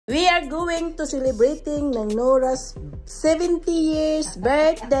We are going to celebrating Nang Nora's 70 years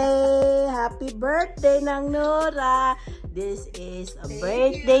birthday. Happy birthday, Nang Nora. This is a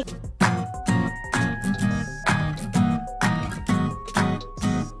birthday.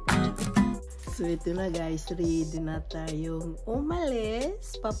 So ito na guys, ready na tayong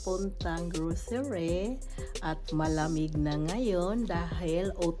umalis papuntang grocery at malamig na ngayon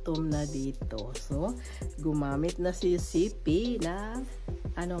dahil autumn na dito. So gumamit na si CP na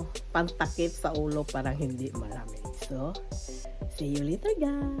pantakip sa ulo parang hindi malamig. So see you later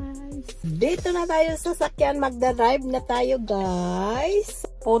guys. Dito na tayo sa sasakyan, magda-drive na tayo guys.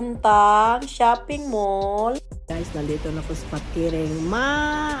 Puntang shopping mall. Guys, nandito na po sa parking.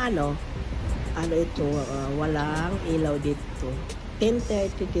 Ito, walang ilaw dito.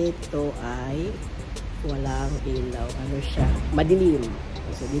 10:30 dito ay walang ilaw. Ano siya? Madilim.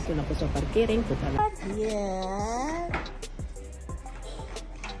 So, dito na po sa parking. Punta na. Yeah.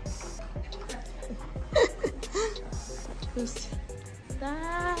 Who's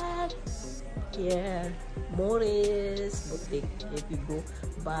that? Yeah. Morris Boutique. If you go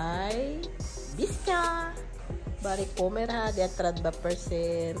by Vista. Bari camera, dia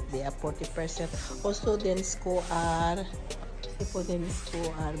 30%, dia 40%. Also din scoar. Tipo din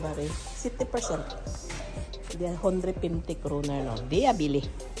scoar bari 70%. Dia 150 kroner no. Dia bili.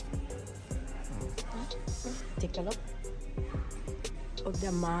 Take a look. Og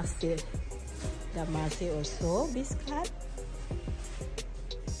damasi. Damasi also biscuit.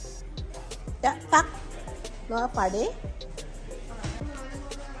 Ya, tak. No party.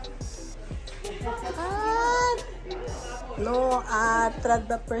 No,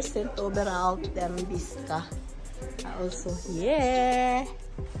 30% overall than Vista. Also, yeah.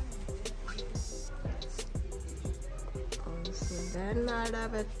 Also, then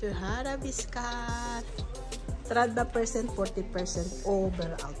hara biscuit. 30%, 40%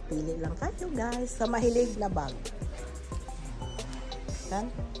 overall. Pili lang kayo guys sa mahilig na bag. Yan.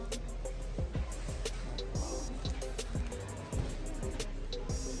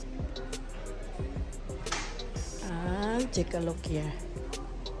 Take a look here.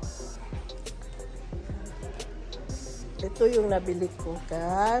 Ito yung nabili ko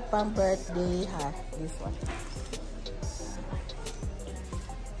kay pang birthday ha. This one.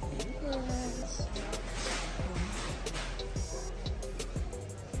 Yes.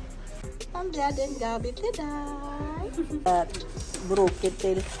 Ang dadeng gabi today.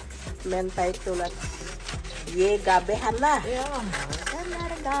 Broketil mentay tulat. Ye gabi hala. Yeah.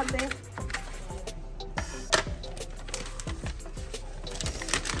 Hala gabi.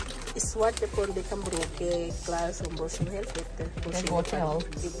 Svart på det kan bruke klær som borser helt etter. Det går til alt.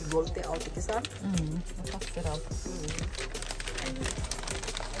 Det går til alt, ikke sant? Det passer alt.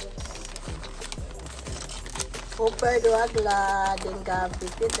 Håper du er glad den gabi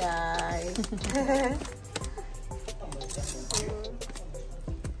til deg.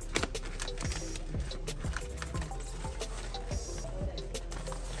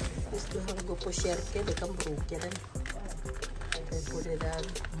 Hvis du har gått på kjerke, du kan bruke den. På det der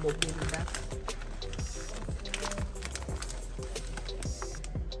mobilen.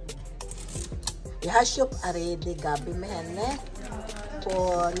 Jeg har kjøpt allerede gabi med henne på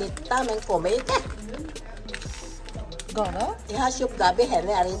 19, men kommer ikke. Gave? Jeg har kjøpt gabi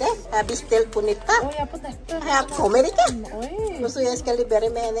henne allerede. Jeg har bestilt på 19. Ja, på nettet. Jeg kommer ikke. Oi. Så jeg skal levere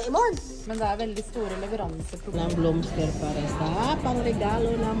med henne i morgen. Men det veldig store leveranseproblemer. Ng blomster para sa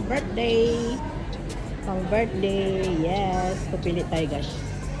pangregalo ng birthday. Pang birthday, yes. Pupili tayo guys.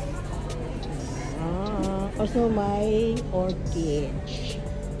 Also may orchid.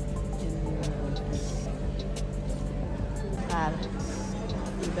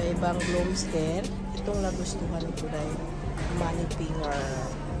 Iba-ibang blomster. Itong nagustuhan ko dahil money finger.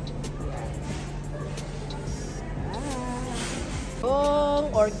 Yung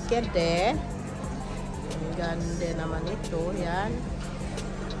orchid ang ganda naman ito. Yan.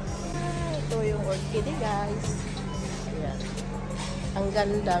 Ito yung orchid guys. Yan. Ang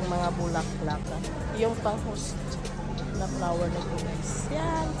gandang mga bulaklak. Yung pang-host na flower na ito guys.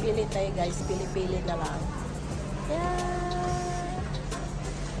 Yan. Pili tayo guys. Pili-pili na lang. Yan.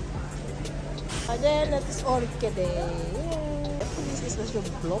 And then that is orchid. Yeah. This is the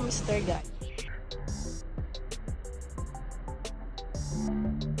blomster guys.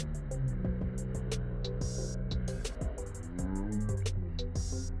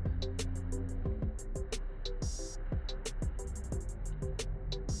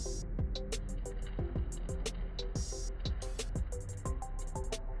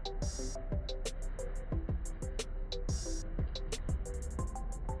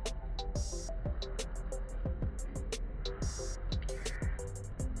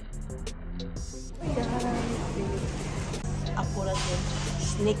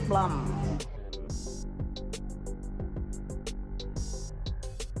 snake plum.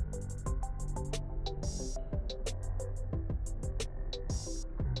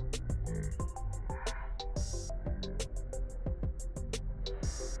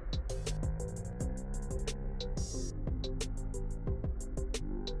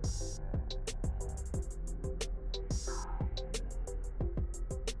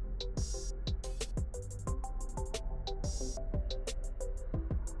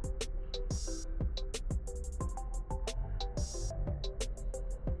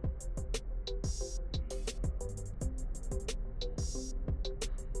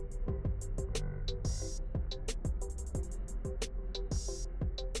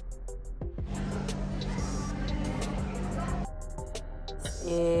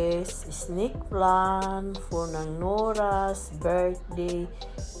 Is snake plant for Nang Nora's birthday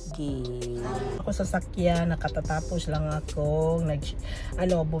gift. Ako sa sakyan, nakatatapos lang ako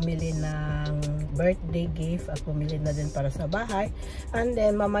bumili ng birthday gift at bumili na din para sa bahay. And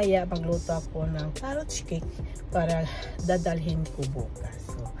then mamaya magluto ako ng carrot cake para dadalhin ko bukas.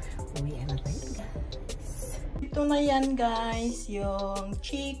 So, uwian na tayo guys. Ito na yan guys, yung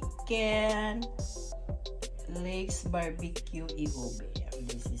chicken legs barbecue iube.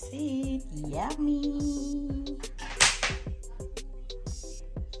 This is it. Yummy.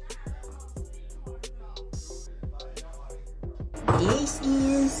 This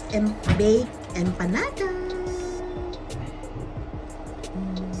is baked empanada.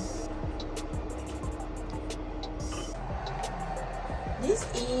 This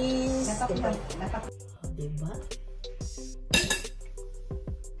is diba?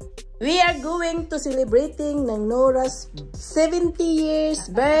 We are going to celebrating Nang Nora's 70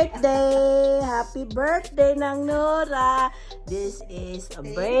 years birthday. Happy birthday, Nang Nora. This is a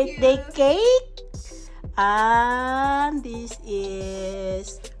birthday cake. And this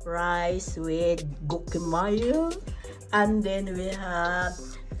is rice with guacamole. And then we have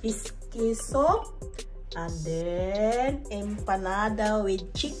queso. And then empanada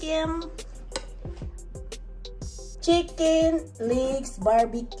with chicken legs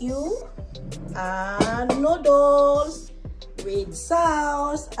barbecue, and noodles with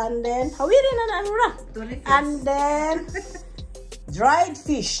sauce, and then hawirin na Nora, and then dried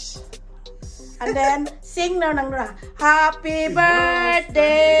fish, and then sing na Nora, happy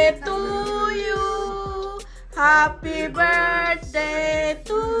birthday to you, happy birthday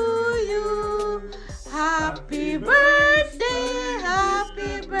to you, happy birthday,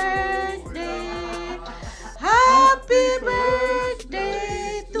 happy birthday. Happy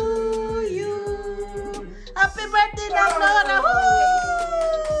birthday to you. Happy birthday, Nang Nora.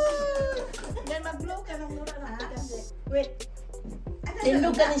 Then mag-blow ka, Nang Nora. Wait.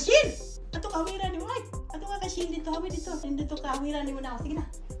 Tindog ka ni Shin. Ato kawiran ni mo. Ato ka Shin dito. Hawi dito. Dito ka kawiran ni mo na. Sige na.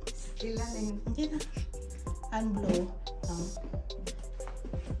 Sila na yun. Sige na. And blow.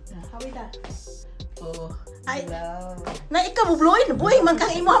 Hawi na. Oh. Ay. Na ikaw mo blowin. Boy,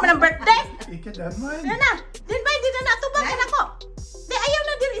 magkang imo haman ng birthday. Ikke den veien. Yan na. Din ba, hindi na natubakan ako. Di, ayaw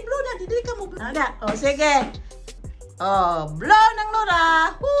na din. I-blow na. Di ka mo blow. Ada. O, sige. O, blow Nang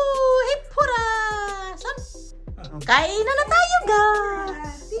Nora. Woo! Hip hurra! Son. Kainan na tayo,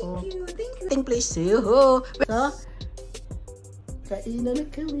 guys. Thank you. Thank you. Ting please. So, kainan na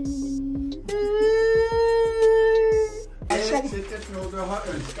kami. Sikkert noe du har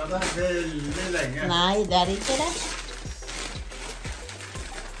ønsket deg veldig lenge. Nei, det er ikke det.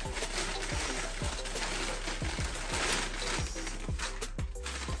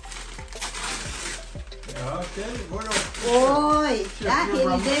 Ja, det går opp. Oi, det er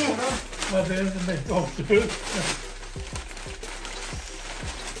Hilde. Var det litt opptur?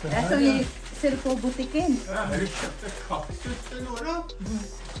 Det er som vi ser på butikken. Ja, har du kjøpt kaktus til Nora?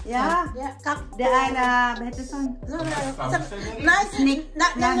 Ja, det er, hva heter det sånn? Nei,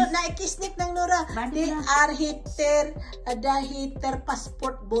 ikke snik Nang Nora. Det er heter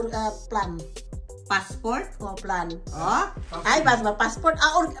passportplan. Passport? Og plan. Ja. Nei, bare passport.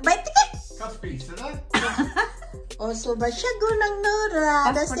 Vet ikke. Kan spise det. Og så bare sjago Nang Nora.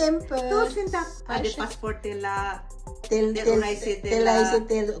 Det er simpelt. Tusen takk. Er det passport til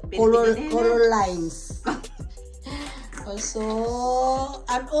color lines. Og så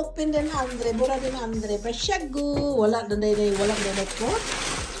open den andre, bara den andre. Varsågod. Wala den på.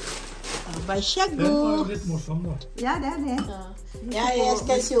 Varsågod. Den var jo litt morsom da. Ja, det er det. Ja, jeg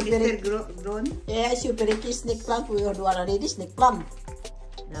skal supergrønn. Jeg super ikke snikkplan, for du har allerede snikkplan.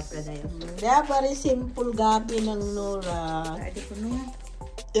 Det er bare simpel gabi Nang Nora. Hva er det for noe?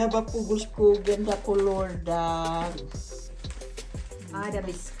 Det er bare Pugelskogen, det er på lørdag. Det er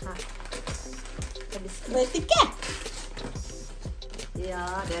biska. Vet ikke. Ja,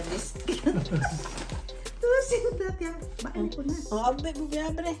 det är risk. Tusen tack. Bain ko na. Abre,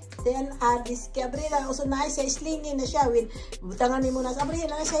 abre. Then, diska, abre na. Og så nice, jeg slingin na siya. Butangan mo na. Abre,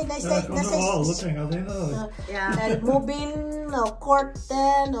 na siya, Ja, kan du ha alle pengene dine? Da? Ja. Mobil, no,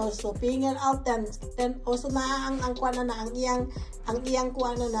 korten, og så pingen, alt den. Og så na, ang kuana na, ang iyang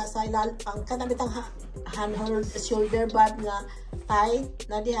kuana na, sa ilal, ang kanabitang handhold, shoulder bag na, tight,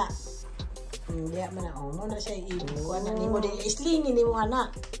 na diha. Diha man na, no, na siya, kuana, ni mo din, islingin ni mo, anak.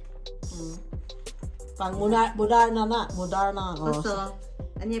 Pang moderna na. Och så,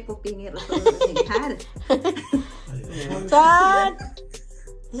 ano po pingir ako här. Saan?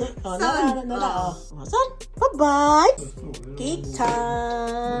 Saan? Bye-bye. Cake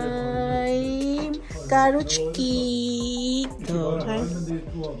time. Karuchki.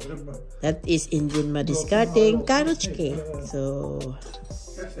 That is Indian ma discarding karuchki. So...